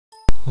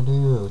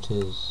Hello, it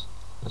is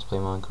Let's Play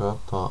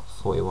Minecraft Part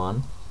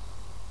 41.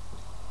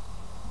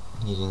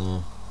 Using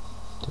a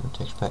different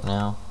texture pack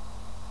now.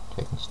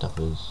 Checking stuff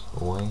as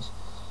always.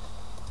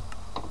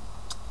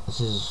 This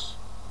is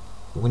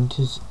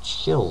Winter's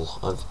Chill.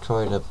 I've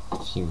tried a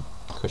few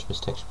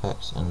Christmas texture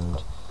packs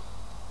and...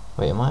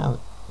 Wait, am I out?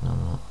 No,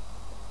 I'm not.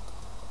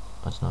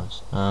 That's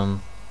nice.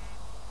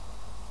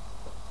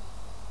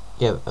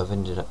 Yeah, I've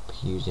ended up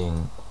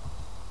using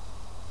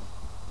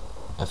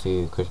a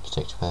few Christmas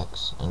texture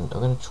packs, and I'm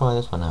going to try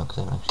this one out because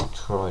I haven't actually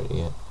tried it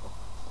yet.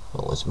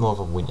 Well, it's more of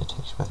a winter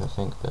texture pack, I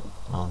think, but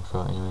I'll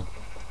try it anyway.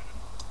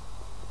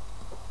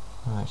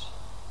 Right.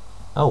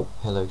 Oh,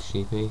 hello,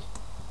 sheepy.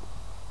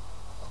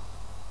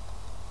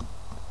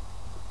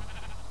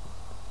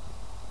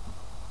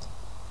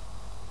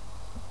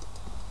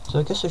 So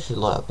I guess I should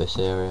light up this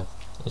area.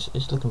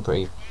 It's looking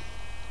pretty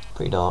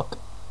dark.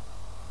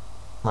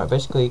 Right,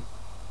 basically,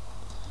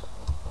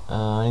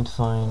 I need to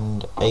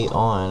find 8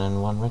 iron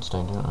and 1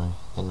 redstone, don't I?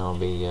 Then I'll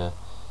be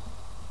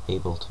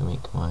able to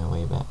make my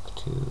way back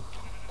to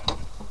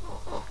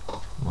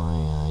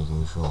my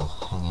usual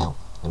hangout.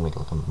 Gonna make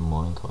like a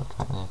minecart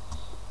track there.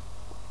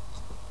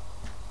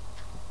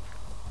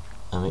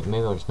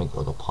 Maybe I'll just make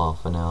like a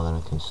path for now, then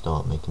I can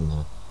start making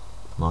the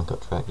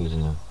minecart track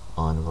using the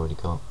iron I've already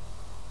got.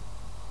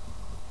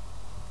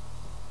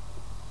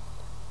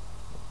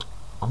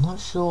 I'm not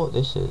sure what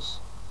this is.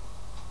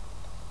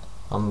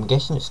 I'm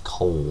guessing it's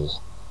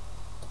coal.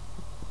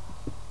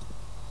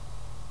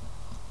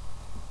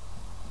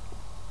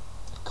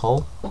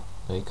 Coal?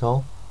 Are you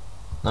coal?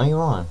 No,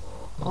 you're iron.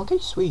 Okay,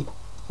 sweet.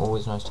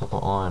 Always nice to have my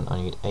iron.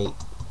 I need 8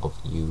 of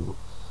you.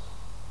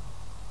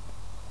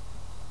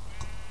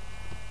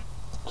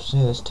 So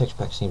yeah, this texture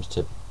pack seems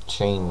to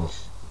change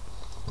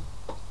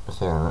a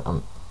fair amount.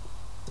 I'm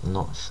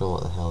not sure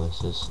what the hell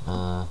this is.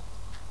 I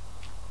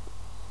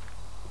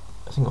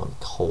think it might be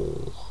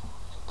coal.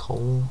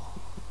 Coal?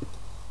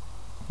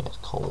 Yeah, it's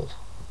coal.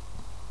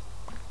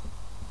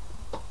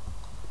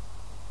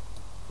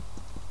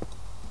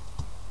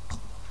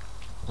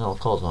 No,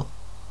 coal's not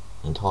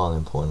entirely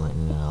important right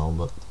now,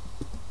 but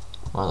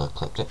while I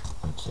clicked it,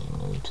 let's see,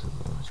 maybe 2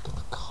 let's go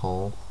with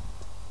coal.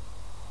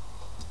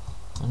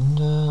 And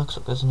looks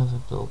like there's another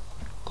little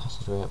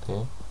passageway up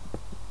here.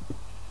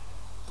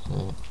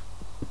 So,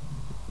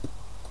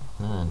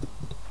 man,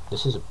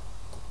 this is a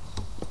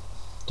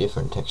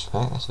different texture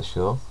pack, that's for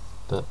sure,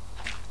 but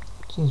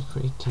it seems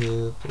pretty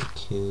cool,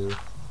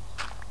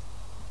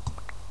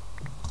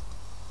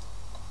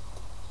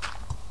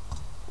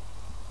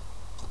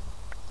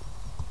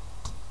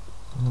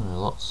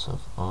 Lots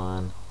of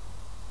iron.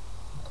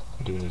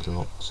 I do need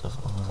lots of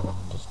iron.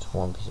 Just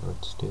 1 piece of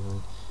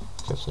redstone.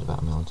 Which I've said about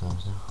a million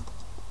times now.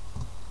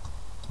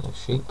 Hello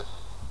sheep.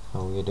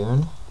 How are you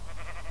doing?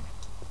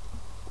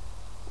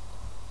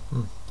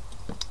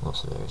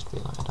 Lots of areas to be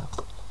lighted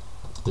up.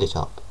 Lit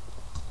up.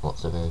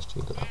 Lots of areas to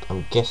be lit up.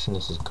 I'm guessing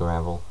this is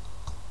gravel.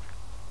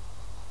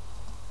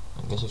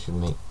 I guess I should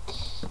make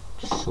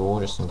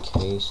sure just in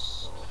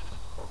case.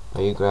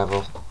 Are you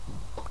gravel?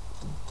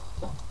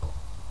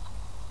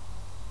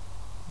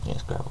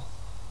 Yes, gravel.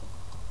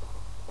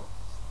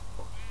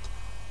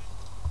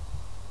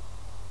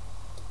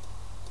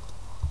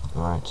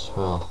 Right,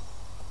 well,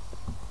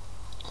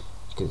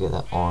 let's go get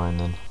that iron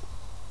then.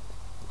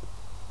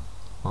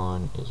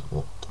 Iron is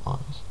what I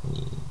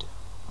need.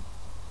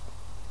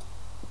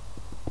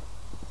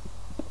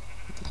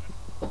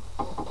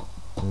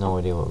 No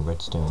idea what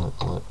redstone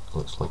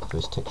looks like for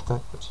this texture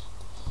pack, but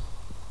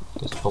I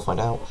guess I'll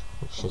find out.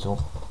 Which is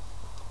all.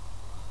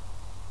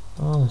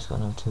 Oh, it's got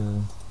another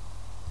 2.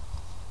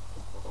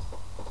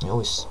 It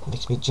always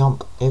makes me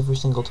jump every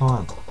single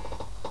time.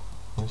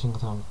 Every single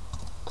time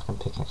fucking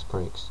pickaxe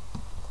breaks.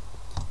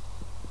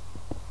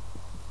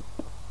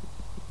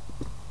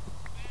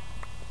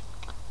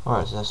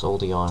 Alright, so that's all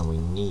the iron we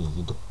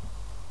need.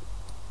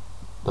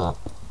 But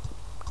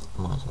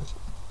might as well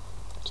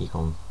keep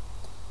on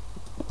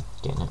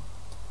getting it.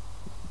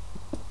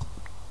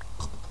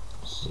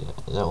 So,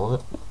 is that all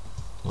of it?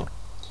 Yep.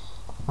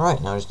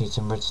 Alright, now I just need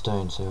some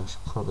redstone, so I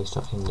should probably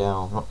start heading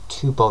down. I'm not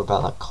too bothered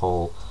about that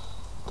coal,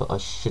 but I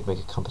should make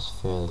a compass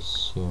fairly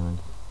soon.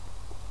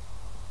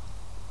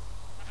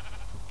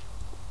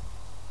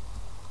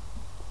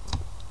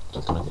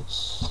 Just gonna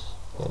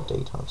get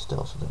daytime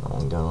still, so I don't know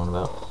what I'm going on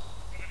about.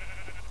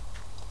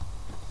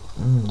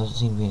 Doesn't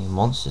seem to be any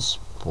monsters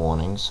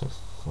spawning so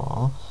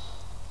far.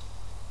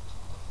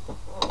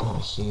 Not a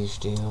huge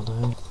deal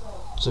though.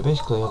 So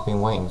basically I've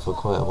been waiting for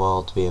quite a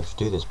while to be able to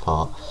do this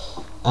part.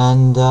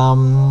 And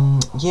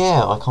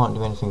yeah, I can't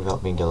do anything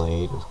without being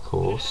delayed, of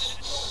course.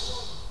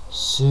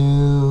 So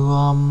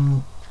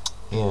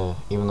yeah,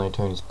 even though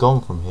Tony's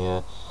gone from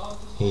here,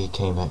 he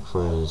came back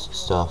for his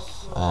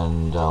stuff,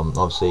 and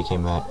obviously he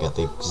came back at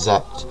the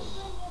exact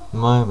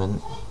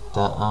moment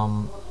that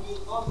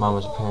Mum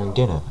was preparing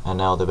dinner, and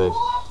now they're both,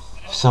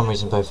 for some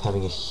reason, both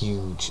having a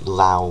huge,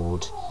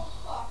 loud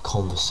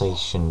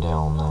conversation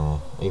down there,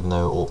 even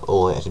though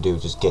all they had to do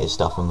was just get his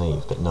stuff and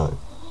leave, but no.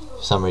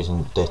 For some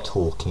reason, they're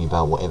talking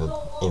about whatever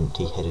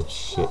empty-headed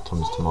shit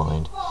comes to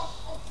mind.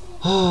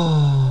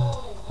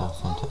 How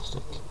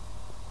fantastic.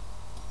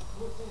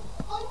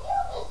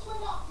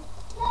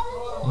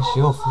 It's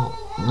your fault.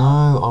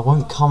 No, I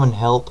won't come and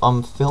help.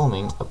 I'm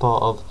filming a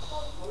part of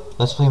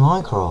Let's Play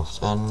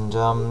Minecraft, and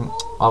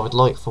I would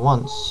like for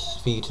once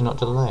for you to not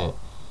delay it.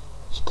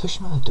 Just push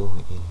him out the door,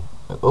 you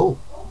idiot. Oh!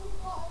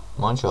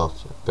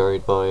 Mineshaft,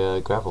 buried by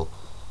gravel.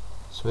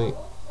 Sweet.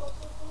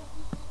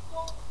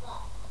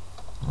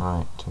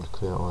 Alright, time to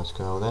clear out all this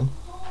gravel then.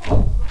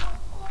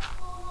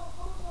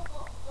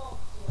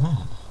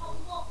 Man.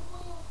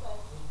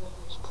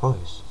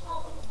 Surprise.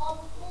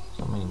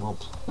 Not many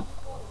mobs. I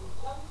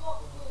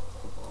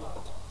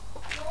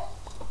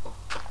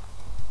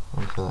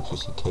wonder if I'll actually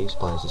see cave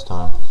spiders this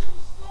time.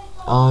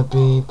 I'd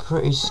be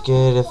pretty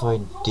scared if I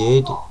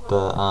did,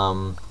 but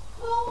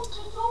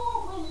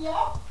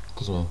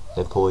because you know,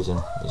 they're poison.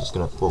 They're just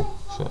gonna fall.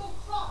 Shit.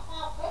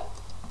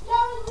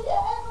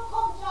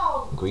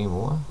 Green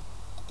water?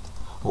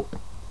 Oh,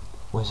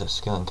 where's that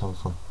skeleton coming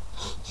from?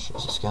 Shit,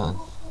 it's a skeleton.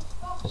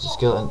 It's a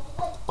skeleton.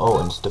 Oh,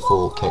 and its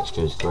default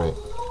texture is great.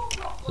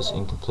 Is this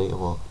incomplete or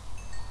what?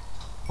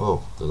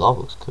 Whoa, the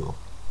lava looks cool.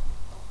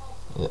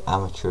 The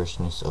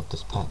amateurishness of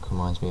this pack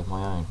reminds me of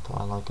my own, but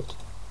I like it.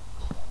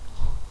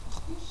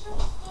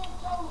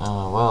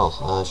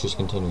 Well, she's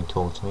continuing to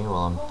talk to me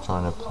while I'm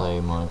trying to play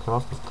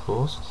Minecraft, of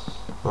course.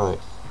 Right,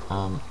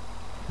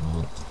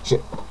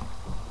 shit!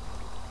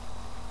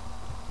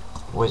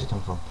 Where's it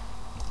coming from?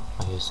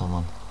 I hear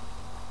someone.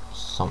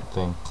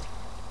 Something.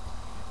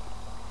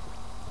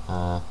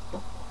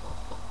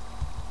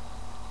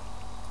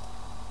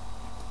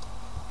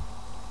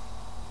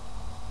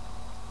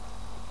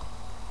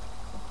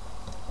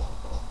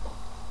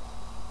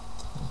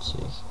 Let's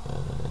see,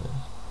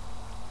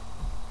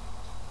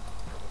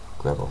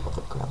 gravel, I'll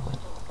put gravel in.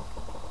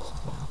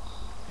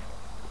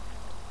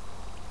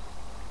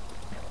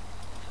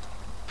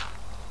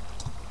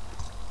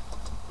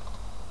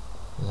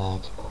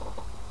 Lag.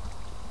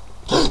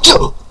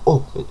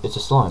 Oh, it's a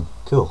slime.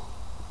 Cool.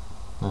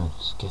 No,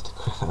 just get the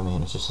crap out of me,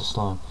 and it's just a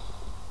slime.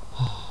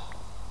 A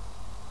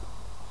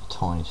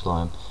tiny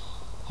slime.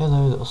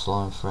 Hello, little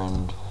slime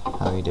friend.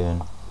 How are you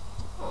doing?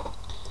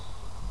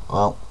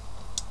 Well,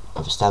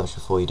 I've established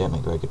before you don't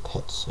make very good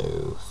pets,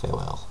 so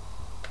farewell.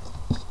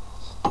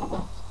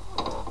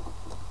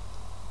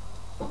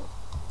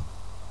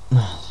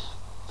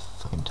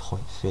 Fucking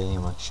tight feeling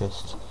in my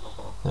chest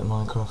that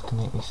Minecraft can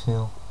make me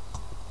feel.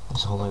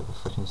 It's all over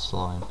freaking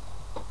slime.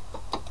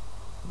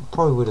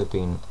 Probably would have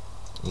been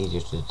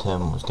easier to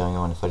determine what's going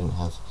on if I didn't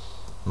have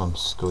Mum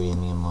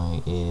screaming in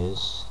my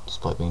ears,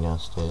 despite being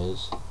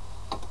downstairs.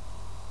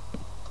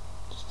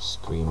 Just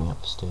screaming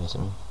upstairs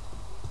at me.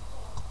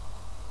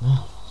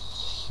 No,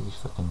 it's a huge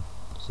fucking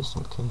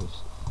system of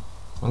caves.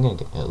 I'm gonna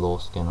get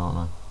lost again, aren't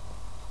I?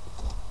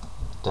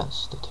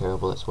 That's the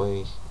terrible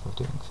way of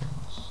doing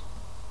things.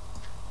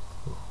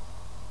 Ooh.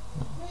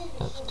 No,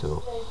 that's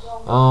cool.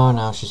 Oh,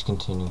 now she's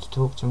continuing to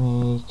talk to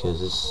me, because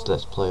this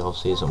Let's Play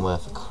obviously isn't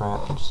worth a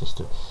crap, it's just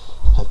to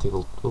have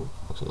people... Oh,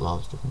 looks like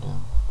lava's dripping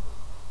down.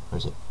 Where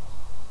is it?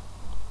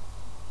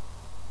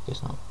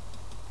 Guess not.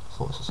 I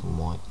thought it was some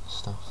white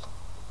stuff.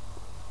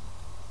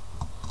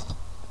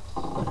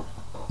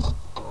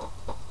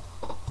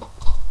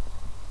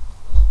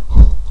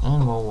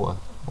 And more water.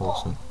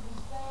 Awesome.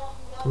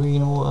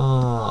 Green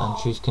water, and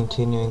she's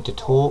continuing to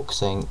talk,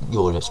 saying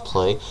your Let's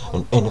Play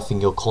and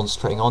anything you're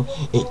concentrating on,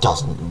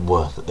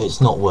 it's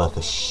not worth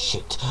a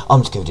shit.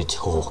 I'm just going to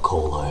talk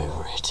all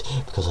over it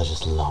because I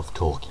just love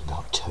talking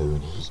about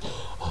Tony.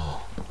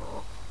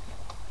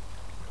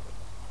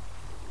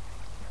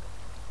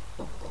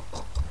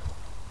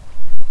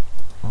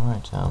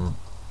 Alright,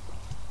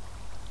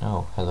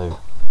 oh, hello,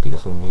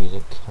 beautiful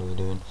music, how are you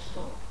doing?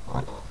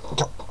 Alright,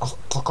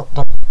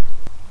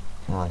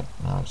 Alright,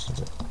 now I just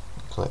need to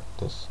collect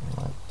this in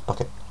my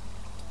bucket.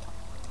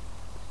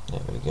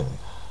 There we go.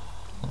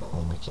 That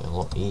will make it a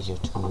lot easier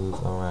to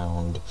move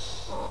around.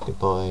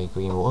 Goodbye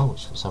green water,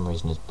 which for some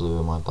reason is blue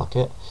in my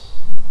bucket.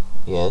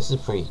 Yeah, this is a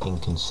pretty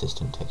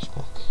inconsistent texture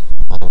pack.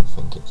 I don't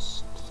think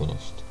it's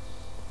finished.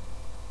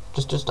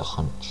 Just a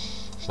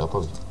hunch. So I'll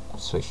probably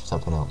switch to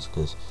something else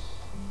because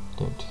I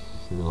don't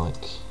too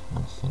like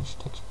unfinished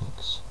texture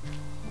packs.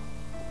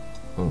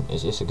 I mean,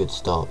 it's a good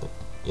start, but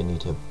you need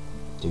to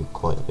do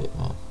quite a bit,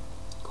 man.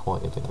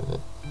 Quite a bit of it.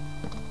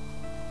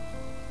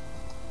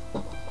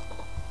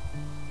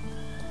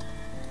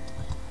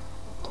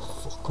 What the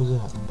fuck was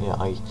that? Yeah,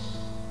 I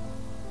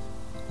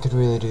could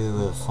really do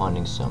with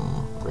finding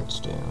some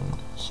redstone.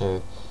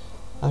 So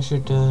I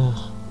should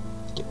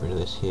get rid of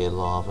this here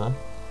lava.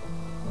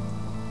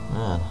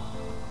 Man.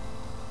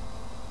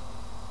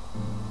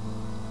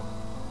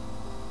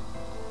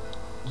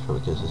 It's probably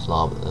because this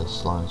lava that the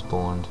slime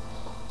spawned.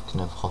 Because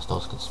no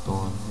hostiles could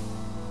spawn.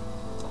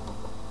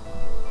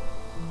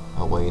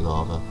 Away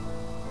lava.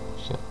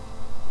 Shit.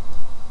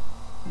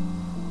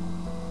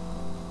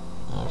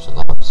 There's a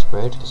lava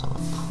spread because I'm a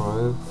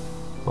pro.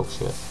 Oh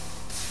shit.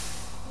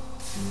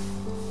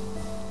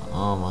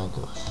 Oh my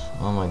gosh.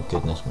 Oh my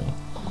goodness me.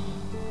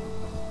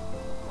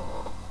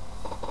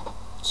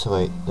 So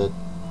wait, the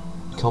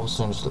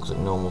cobblestone just looks like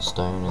normal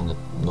stone, and the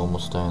normal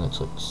stone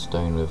looks like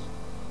stone with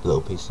a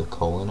little piece of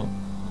coal in it.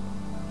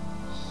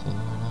 Fair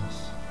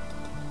enough.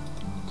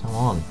 Come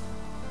on.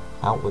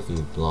 Out with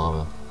you,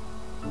 lava.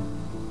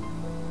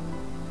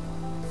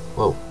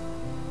 Whoa.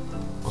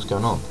 What's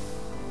going on?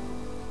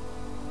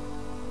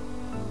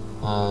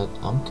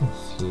 I'm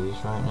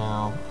confused right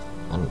now.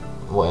 And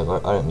whatever,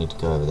 I don't need to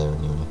go over there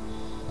anyway.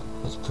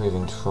 It's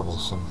proving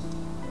troublesome.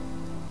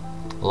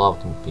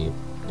 Lava can be a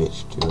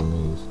bitch to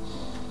remove.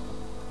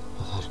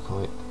 I've had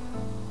quite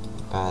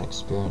bad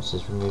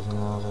experiences removing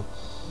lava.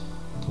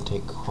 It can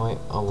take quite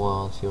a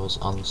while if you're as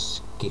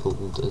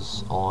unskilled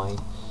as I.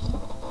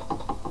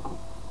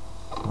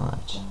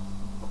 Right.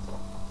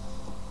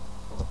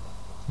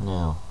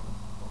 Now.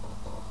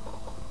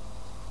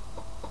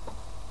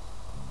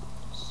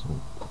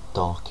 Some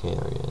dark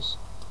areas.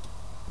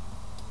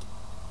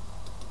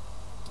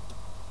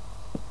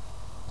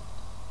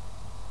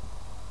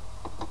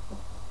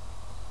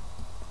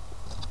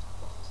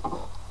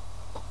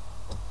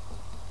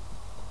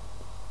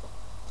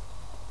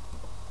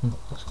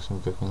 Looks like some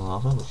dripping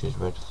lava, which is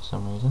red for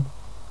some reason.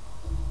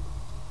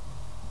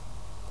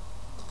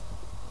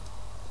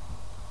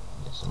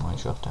 There's a mine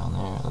shaft down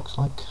there, it looks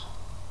like.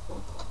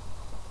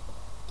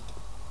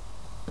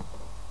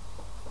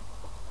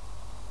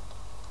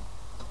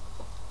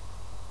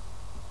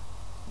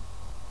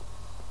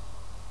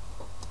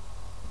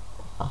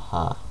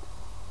 Aha.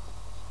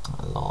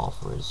 The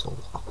lava is all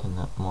up in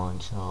that mine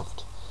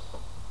shaft.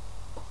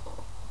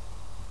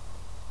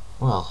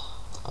 Well,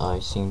 I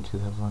seem to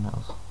have run out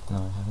of... No,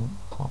 I haven't.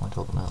 What am I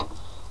talking about?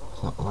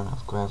 I've not run out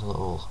of gravel at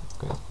all.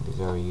 Gravel can be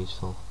very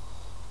useful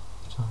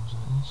at times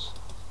like this.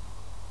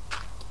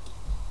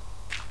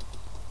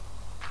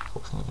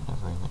 Fortunately, I don't have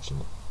very much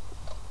of it.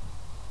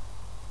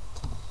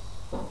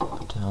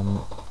 But,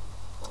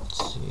 let's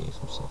see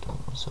if I'm still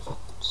doing myself a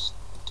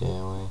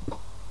stairway.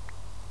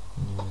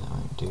 No, that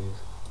won't do.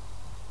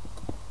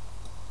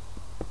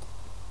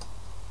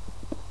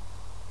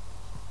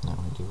 That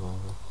won't do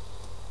either.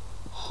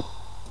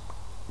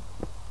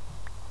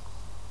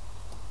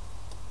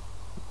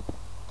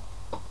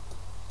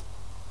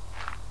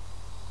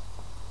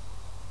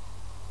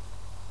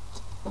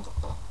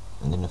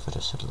 And then if I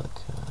just had like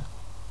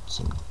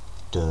some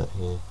dirt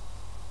here.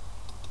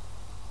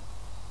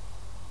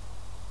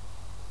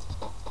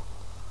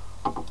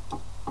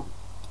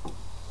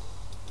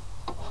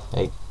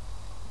 Hey,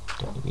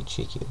 don't you be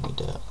cheeky with me,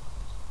 dirt.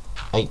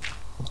 Hey,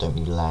 don't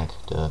you lag,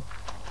 dirt.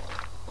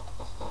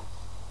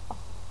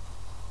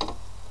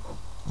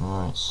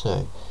 Alright,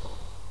 so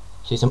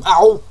see some...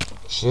 Ow!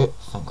 Shit,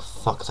 thank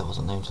fuck that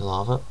wasn't named to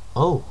lava.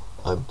 Oh,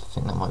 I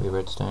think that might be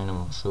redstone, I'm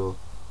not sure.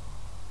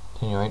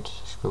 At any rate,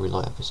 I should probably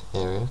light up this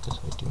area because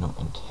I do not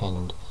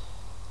intend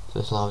for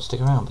this lava to stick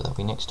around, but that'll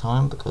be next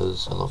time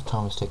because a lot of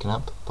time is taken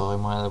up by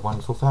my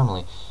wonderful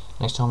family.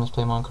 Next time let's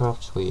play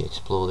Minecraft, we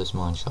explore this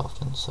mine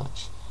shaft and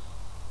such.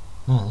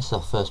 Man, this is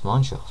our first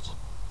mine shaft.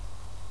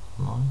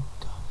 My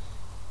god.